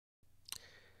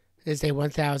This is day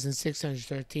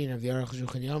 1613 of the Arukh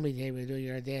HaShulchan Yomi. Today we do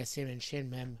your day Sim and Shin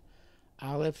Mem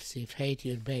Aleph Sif Heit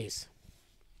Yud Beis.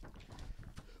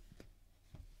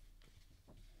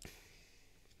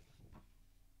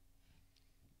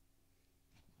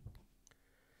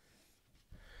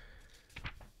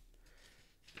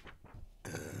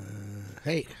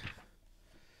 Hey,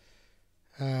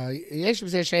 I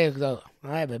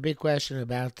have a big question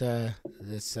about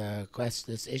this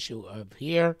issue of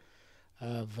here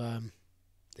of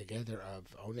together of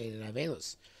Onei and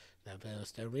Avelus.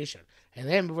 Avelus Rishon. And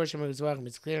then before Shemar is welcome,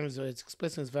 it's clear, it's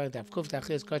explicit, it's very that Kuf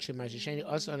Tachlis Kachim Mashisheni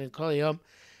also on Kol Yom.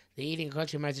 The eating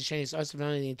Kachim Mashisheni is also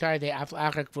known the entire day after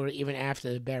Achak for even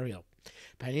after the burial.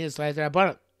 Paninus Lai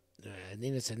Rabbanon.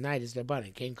 Ninus at night is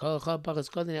Rabbanon. Kain Kol Chol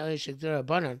Pachas Kol Din Eloi Shekdir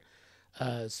Rabbanon.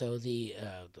 So the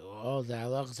all the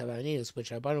halachas of Aninus, which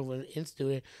Rabbanon were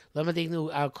instituted, Lama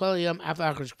Dignu Al Kol Yom after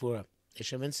Achak Kfura. They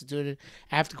should have instituted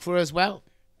after Kfura as well.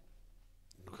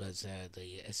 Because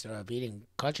the Esther of eating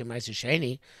kachim ma'aser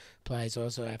sheni applies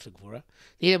also after Gvura.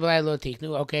 Neither b'lai lo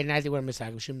tiknu. Okay, neither were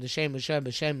misagim. B'shem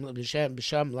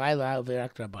b'shem laila over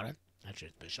rabbanan. Not sure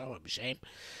it's b'shem or b'shem,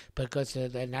 because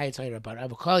the night it's only rabbanan.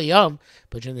 But call yom,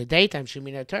 but during the daytime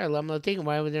shemin Torah lam lo tiknu.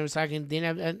 Why would they misagim din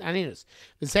aninus?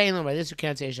 But saying by this you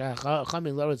can't say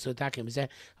chachamim lo retzu takim. He said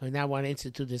we now want to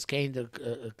institute this kain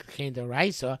the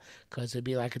raisa because it'd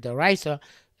be like a deraisa.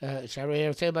 They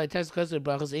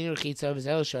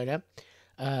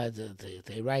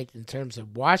write in terms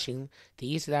of washing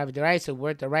the east of the rice,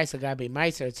 word the rice got be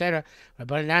meiser, etc.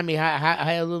 Rabbanami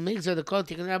hayalu mixer the coat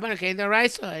taking Rabbanan came the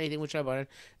rice anything which Rabbanan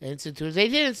institute. They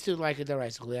did institute like the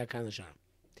rice. The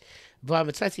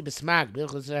smag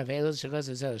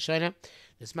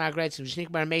writes from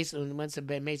Shnikbar Mason once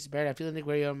the mace is buried. I feel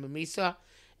where you're Misa,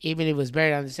 even if it was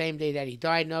buried on the same day that he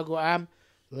died. Nogu am.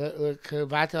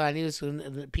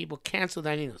 People canceled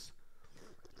Aninus.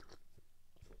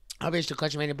 Obviously, the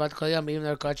Kachim ain't about to even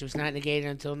though the Kachim is not negated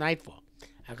until nightfall.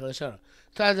 You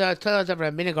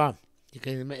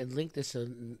can link this to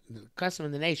the custom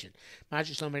in the nation.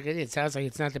 It sounds like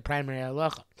it's not the primary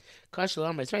halacha.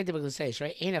 It's very difficult to say,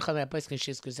 right?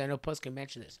 Because I know post can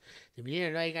mention this. The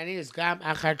beginning of Aninus gam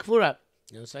achar kfura.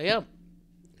 No, so yeah.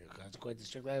 According to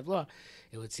strict of law,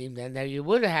 it would seem then that you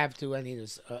would have to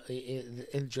Aninus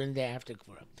during the day after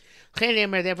Kfura.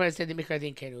 Therefore, I said the Mikra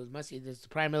Din Kenu must see this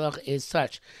primary law is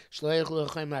such. We're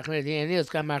not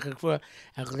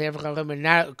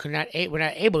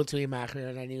able to be Machmir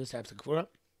on Aninus after Kfura.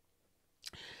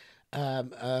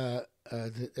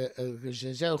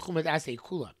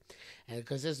 And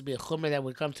because this would be a chumrah that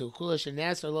would come to a kula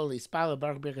shenas or loli spala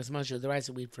baruch birkas mashu the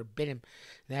raisa we'd forbid him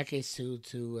in that case to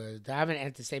daven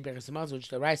and to say birkas mashu which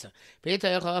the raisa. But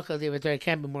it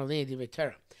can be more lenient than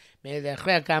Torah. May the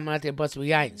chreya come matir bus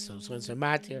v'yayin. So when it's a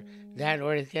matir that in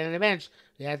order to get on the bench,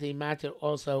 we have to be matir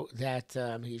also that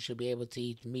he should be able to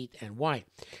eat meat and wine.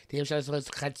 The Yemshal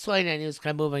chatzoin news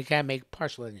can move and can make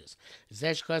partial news.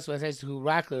 Zesh kos what says who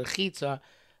rakler chitza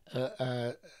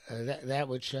that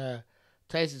which.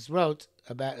 Taisus wrote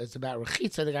about it's about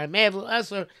rechitza. The guy mevel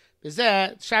aser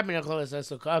bizeh shabmin echol is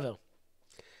also kavel.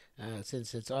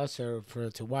 Since it's also for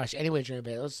to wash anyway during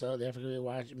Beil, so therefore we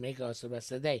wash make also the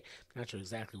rest of the day. I'm not sure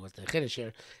exactly what the chiddush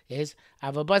here is.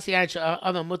 Avabasi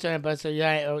other mutter and basi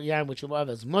yan which of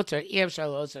others mutter ev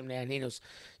shalosem neaninus.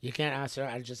 You can't answer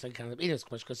on just like kind of inus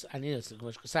because aninus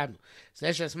because kusabnu.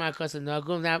 Zesh asma kosen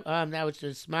nogum that which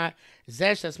is smart.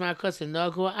 Zesh asma kosen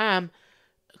nogu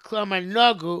Klomar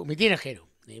Nogu Medina Chedu.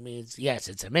 It means, yes,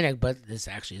 it's a minhag, but this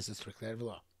actually is a strict letter of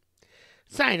law.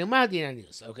 Sign Umadina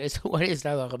news. Okay, so what is the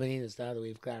halacha b'ninus? Now that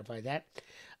we've clarified that.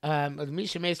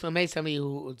 Misha Mace will make somebody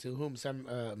to whom some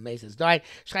mace has died.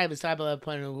 Shai B'Sabel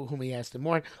upon whom he has to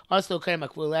mourn. Also, Kerem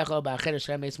Akvur Lecho Ba'Cheder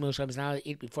Shai Mace Mil Shai now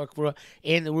eat before Kvura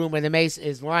in the room where the mace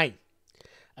is lying.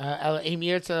 Im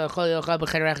Yirtza Chol Yochal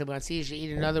B'Cheder Echad B'Gansi you should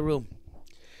eat in another room.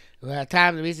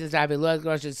 Time the reason is that Lord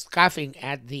Grosh is scoffing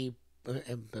at the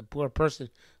poor person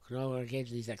who no longer engage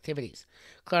in these activities.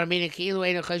 Klar meaning ki'ilu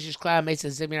eino choshish klal mace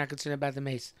as if you're not concerned about the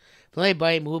mace. It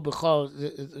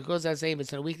goes on saying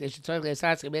it's a week they should totally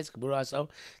assess the mace kabura also.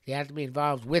 They have to be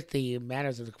involved with the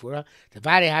matters of the kabura. The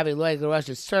vade havi loy garosh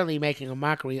is certainly making a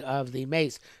mockery of the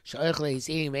mace. Sha'ochle is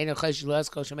eating eino choshish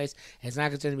loas kosher mace is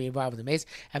not concerned to be involved with the mace.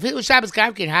 I feel Shabbos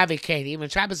kamkin have kain. Even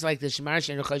Shabbos like the shemar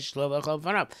she'eino choshish lo v'chol in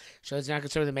front of. So it's not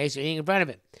concerned with the mace or eating in front of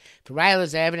it. For Ryle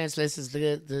is the evidence. This is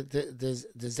the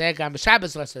zegam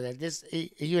Shabbos lesser that this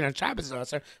even on Shabbos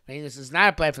lesser. This is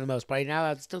not applied for the most part. You're not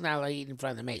allowed, still not allowed to eat in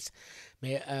front of the mace.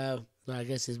 Well, I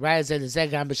guess his Raya said the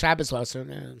zegam b'Shabbos lesser.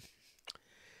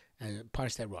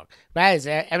 Parse that wrong. Raya is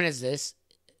evidence of this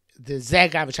the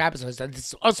Zegam Shabbos, this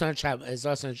is also on Shabbos, is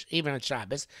also even on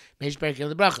Shabbos. Meish breaking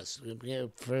the brachos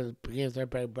for beginning of the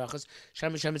brachos.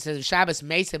 Shama says Shabbos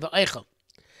Meisa v'Oichel.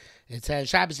 It says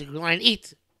Shabbos you can lie and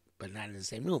eat, but not in the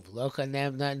same room. Loka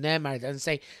Nemar doesn't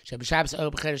say Shabbos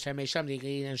or B'Chedesh Shamei Sham. You can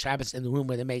eat on Shabbos in the room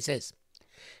where the mace is.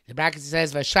 The bracket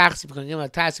says Vashachs. If you're going to give him a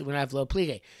task, you're going to have low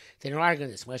plige. They don't argue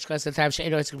this. Which costs the time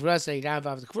Sheino is Kavrosa. You don't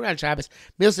involve the Kavur on Shabbos.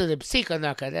 Milsa the Psika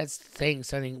Naka. That's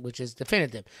something which is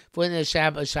definitive. For in the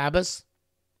Shabbos.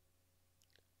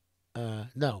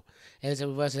 No. And so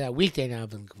we've also that weekday now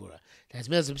of the Kavura. That's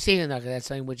Milsa Psika Naka. That's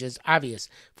something which is obvious.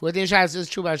 For the Shabbos is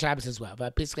true about Shabbos as well.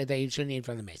 But Pisca that you shouldn't eat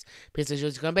from the mace. Pisca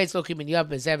should come base low keeping you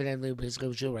up is evidently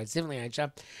Pisca should write differently on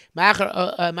Shab. Macher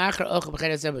Ocha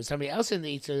B'Chedesh Zebra. Somebody else in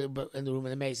the room of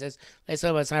the mace says, let's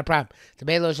know it's not a problem. The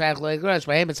Belo Shach Loeg Rosh.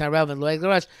 By him it's not relevant. Loeg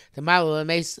Rosh. The Malo the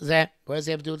mace that what does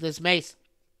he have to do with this mace?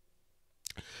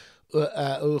 And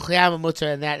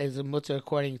that is a mutter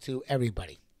according to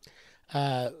everybody.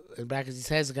 In brackets he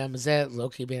says Gamazeh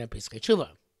Loki being a Pisca Tshuva.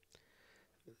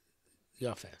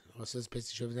 Yofe. Also, this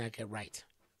Pisca Tshuva does not get right.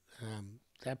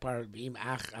 That part, that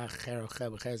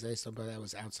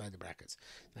was outside the brackets.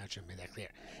 Not sure I made that clear.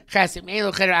 He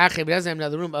doesn't have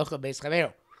another room.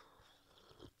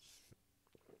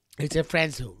 It's a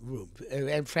friend's room,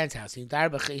 a friend's house. He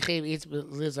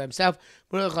lives by himself.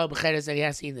 And he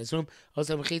has to eat in this room.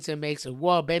 Also, Mechitza makes a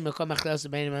wall. And the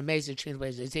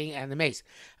mace.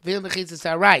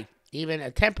 Even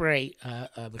a temporary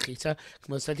mechitza,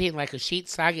 like a sheet,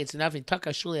 sagi, it's enough in taka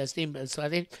shuli astim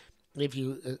sladin. If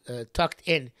you tucked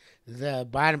in the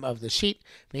bottom of the sheet,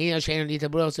 so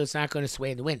it's not going to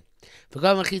sway in the wind. For the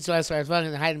height of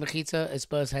mechitza, I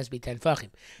suppose has to be 10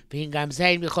 fachim.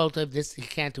 This he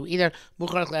can't do either. He's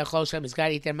got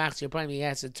to eat their machs. Your point, he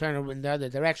has to turn in the other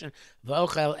direction.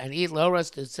 And eat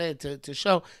loras to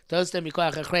show those them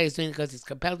is doing because it's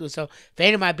compelled to do so.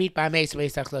 Beat by mace,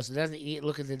 it doesn't eat,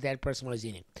 look at the dead person while he's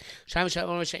eating. He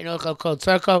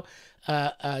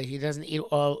doesn't eat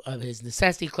all of his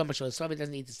necessity. He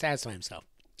doesn't eat to satisfy himself.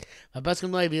 Don't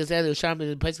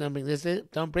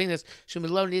bring this.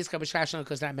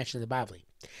 Because not mentioned in the Bavli.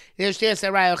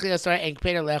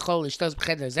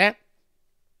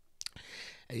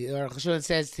 Arukh HaShulchan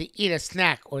says to eat a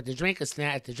snack or to drink a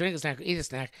snack, or eat a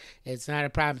snack, it's not a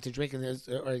problem to drink in this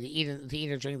or to eat or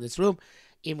drink in this room.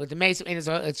 Even with the mace,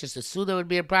 it's just a suda would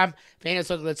be a problem. Let's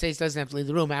say he doesn't have to leave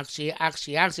the room. Actually,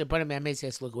 put him in mace, he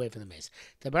has to look away from the mace.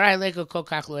 The barai leko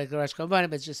kokach loek rosh kavanim,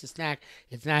 but it's just a snack.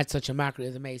 It's not such a mockery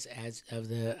of the mace as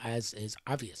is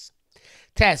obvious.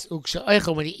 Test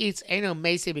when he eats, ain't no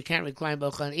mace, we can't recline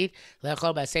bochel and eat.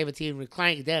 Lechol by seventeen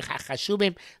reclining derech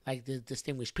hachashubim, like the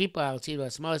distinguished people. I'll see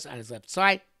Asmos on his left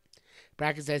side.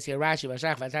 Bracket says here Rashi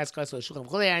Vashach Vatas Kos Shulchan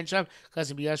Chulei Ein Sham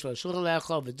Kos Biyosh Shulchan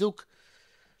Lechol V'Duk.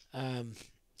 I'm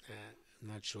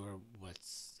not sure what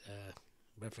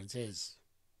reference is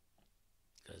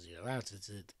because you're allowed to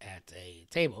sit at a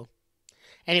table.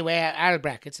 Anyway, out of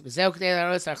brackets. This is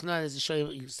to show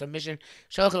you submission.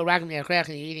 And you're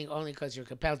eating only because you're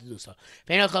compelled to do so.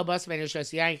 You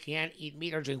can't eat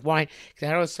meat or drink wine.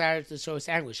 To show his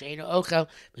anguish. He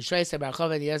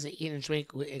doesn't eat and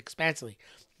drink expansively.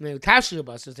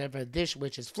 Therefore, a dish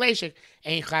which is fleshik,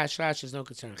 is no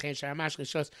concern.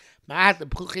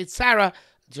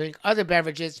 Drink other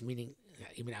beverages, meaning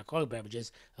even alcoholic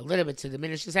beverages, a little bit to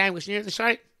diminish his anguish near the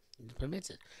shite. It permits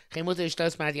it. So you're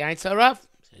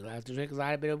allowed to drink a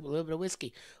little bit of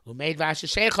whiskey. Who made vasha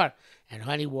shechar and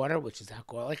honey water, which is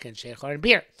alcoholic, and shechar and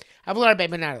beer. I've learned,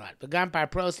 but not a lot. But gampar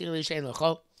pros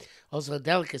also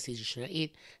delicacies you should not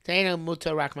eat. You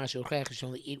should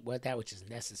only eat that which is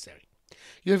necessary.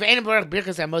 You have any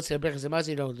birkas and motzi,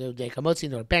 you don't do dekamotzi,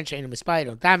 nor bench, ain't a mispy,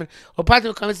 don't daven, or part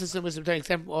of the comments of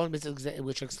except for all mitzvahs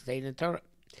which are contained in Torah.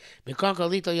 You have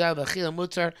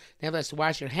never has to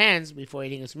wash your hands before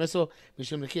eating a missile,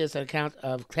 which is on account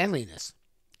of cleanliness.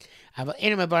 We don't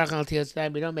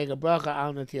make a bracha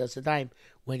al natilas yadayim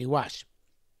when you wash.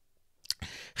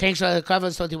 When he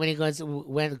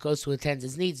goes to attend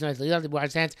his needs, not to wash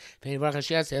his hands. He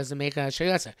doesn't make a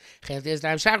shayasa. There's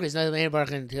time chakras, not the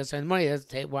bracha until in the morning. He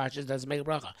doesn't wash it, doesn't make a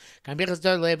bracha.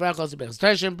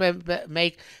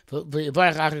 Make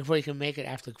before you can make it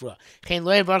after the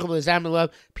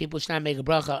people should not make a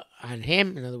bracha on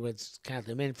him. In other words, count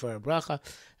them in for a bracha.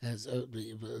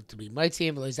 To be mighty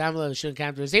and shouldn't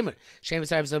count for a zimun. Shem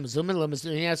so I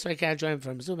can't join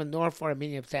from zuman nor for a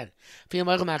meaning of 10.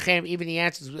 Even the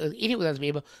answers eating with other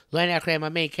people,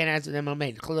 can't answer them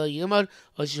amen. Or you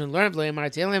should learn nor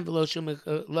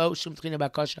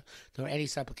any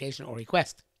supplication or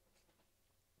request.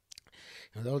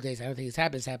 In the old days, I don't think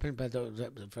it's happened, but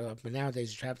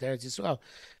nowadays, you travel there as well.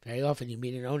 Very often, you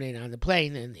meet an onen on the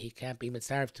plane, and he can't be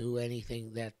mitzvah to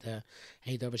anything that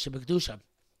ain't over Shabbat Kedusha.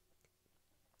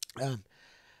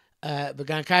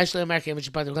 Began Kaddish Le'Amarkim,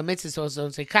 which part of the mitzvahs also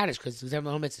don't say Kaddish, because it's the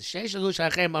whole mitzvah. Sheish Lagush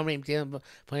Achem Omrim Tilim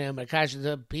Ponim Kaddish.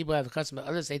 The people have the custom of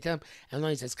others say to them, and when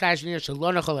he says Kaddish near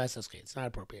Shalom Achol Esaske, it's not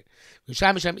appropriate.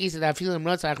 Sham Sham Isa that feeling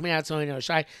Rotza Achmin Atzon or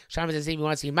Shai. Sham says if he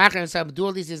wants to Macher himself, do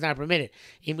all these is not permitted.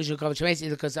 Imishum Kavod Shemes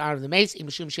either because of the honor of the mace,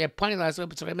 Imishum Sheh Pony Lasso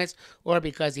B'Tzorem or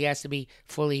because he has to be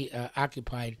fully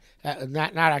occupied,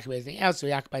 not occupied with anything else, so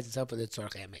he occupies himself with the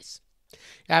Tzorchem mace.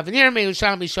 Avenir me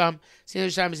Yerushalmi Sham. See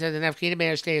Yerushalmi said the Nafkina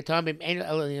Meir Shtei Tomim Ein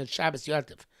Elon Shabbos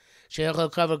Yotiv. Sheyachol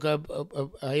Cover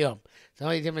Hayom. The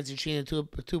only difference between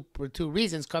the two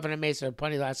reasons covering a mace or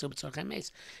pony last super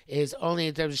mace is only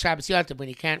in terms of Shabbos Yotiv when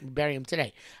you can't bury him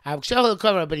today. Sheyachol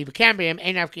Cover, but if you can bury him,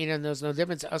 Ein Nafkina, there's no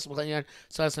difference. So it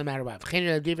doesn't matter what.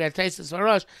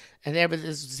 And there, but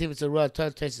this seems to roll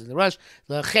traces in the rush.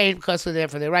 The chain, because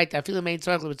therefore they write that feeling main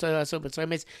circle, but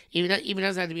even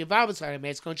doesn't have to be involved with Sarah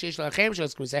Mates. Such as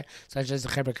the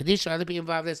Chebra Kadisha, other people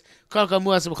involved in this. Koko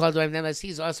Muasa B'chol Doim Nemes.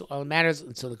 He's also all matters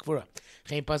until the Kvura.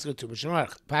 Chain Pasuk to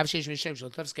B'Shanarch. Pav Sheish Mishem Shal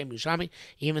Tov Skem Yushami.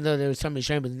 Even though there was some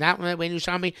Mishem, but not when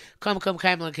Yushami come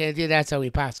Kaimel Kennedy. That's how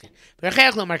we pass. But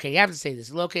Rechel Marke, you have to say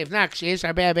this. Look, if not,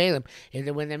 Sheish Arbei Abelim. If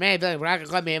when they may have Raka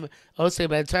Chamim, also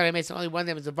by the Torah Mates, only one of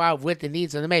them is involved with the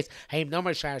needs of the mates. Haim no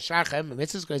more shachem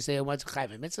mitzvahs because they want to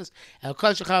chayv mitzvahs. El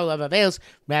kol shachal of avails.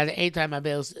 Rather, anytime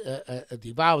avails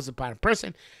devolves upon a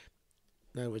person.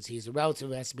 In other words, he's a relative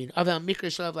who has to be an avel mikra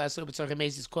shalav la'asur b'tzorchem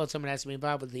mace is called someone who has to be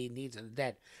involved with the needs of the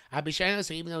dead. Abishayna,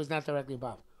 so even though he's not directly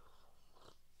involved.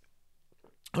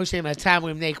 Hoshem atam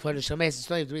we make for the shalmeis.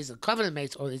 It's only the reason covenant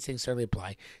mates. All these things certainly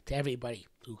apply to everybody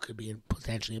who could be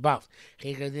potentially involved.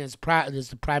 There's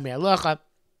the primary halacha.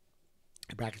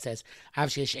 The bracket says,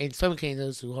 "Avshesh some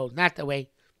those who hold not that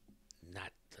way,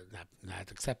 not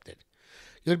accepted."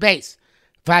 Your base.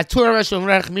 Oh,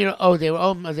 they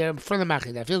were from the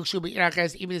Machin. I feel should be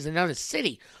even as another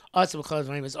city. Also, because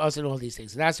was also all these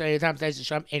things. So that's why the time says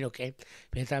Sham ain't okay.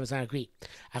 Beitam is not agree.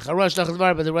 Acharosh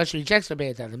Lachadvar, but the Rush rejects the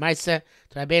Beitam. The Maisa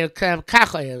to Beitam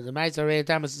Kachoy. The Maisa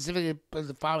Beitam was specifically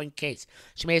the following case.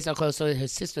 Shmeis Achol, so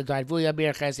his sister died. Vuya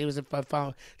Birchas, he was a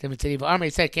following the medieval army.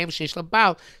 He said, "Came Shish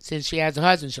Labal, since she has a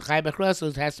husband, Shechai Bechros,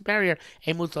 who has to bury her.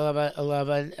 Emut Lava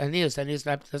Anius, and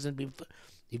doesn't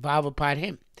devolve upon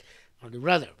him." Or the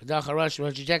brother, Rosh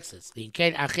rejects this. The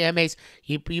Ken Achiames,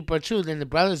 you protrude, then the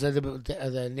brothers of the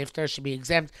Niftar should be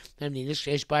exempt. When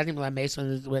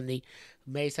the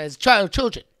mace has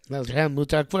children.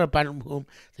 Mutar upon whom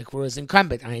the Kvura is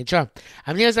incumbent. I ain't sure.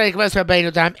 I'm near like West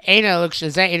Rabbeinu Tam, Aina looks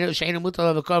Shana Mutal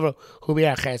of a cover who be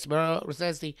a ches. But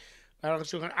says the Arukh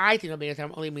HaShulchan, I think Rabbeinu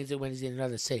Tam only means it when he's in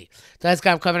another city. That's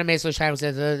come covenant mace so Shai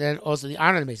says then also the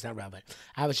honor of the mace is not relevant.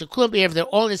 I wish Kulam be if they're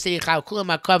all in the city, Chal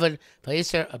Kulam HaKoven for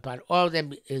upon all of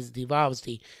them devolves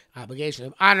the obligation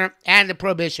of honor and the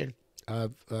prohibition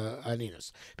of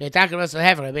aninus. Beitam Russell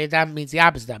Hever. Beitam means the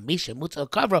opposite. Misha Mutal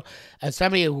Kavro,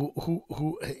 somebody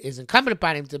who is incumbent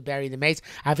upon him to bury the mace.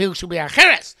 I feel should be a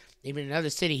cheres. Even in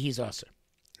another city, he's also.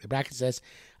 The bracket says,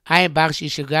 I am Bakshi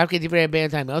Shugavki Divrei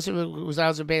Beitam. He also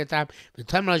resolves in Beitam. The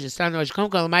Tamroj is Tanroj. Come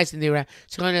call the mice in the Ira.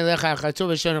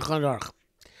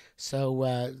 So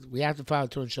we have to follow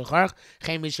Turn Shulchan.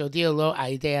 Chaim Mishodio Lo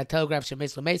Aidea Telegraph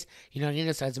Shemes Lames. You know, Nina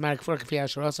as a matter of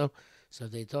fact, also. So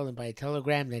they told him by a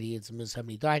telegram that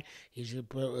somebody died. He should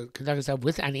conduct himself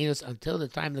with Aninus until the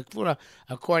time of the Kvura,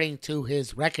 according to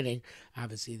his reckoning.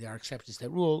 Obviously, there are exceptions that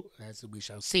rule, as we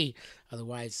shall see.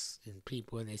 Otherwise,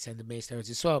 people, when they send the mace to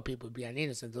Eretz, people would be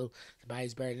Aninus until the body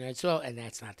is buried in Eretz, and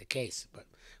that's not the case. But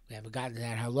we haven't gotten to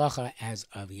that halacha as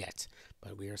of yet.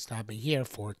 But we are stopping here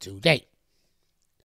for today.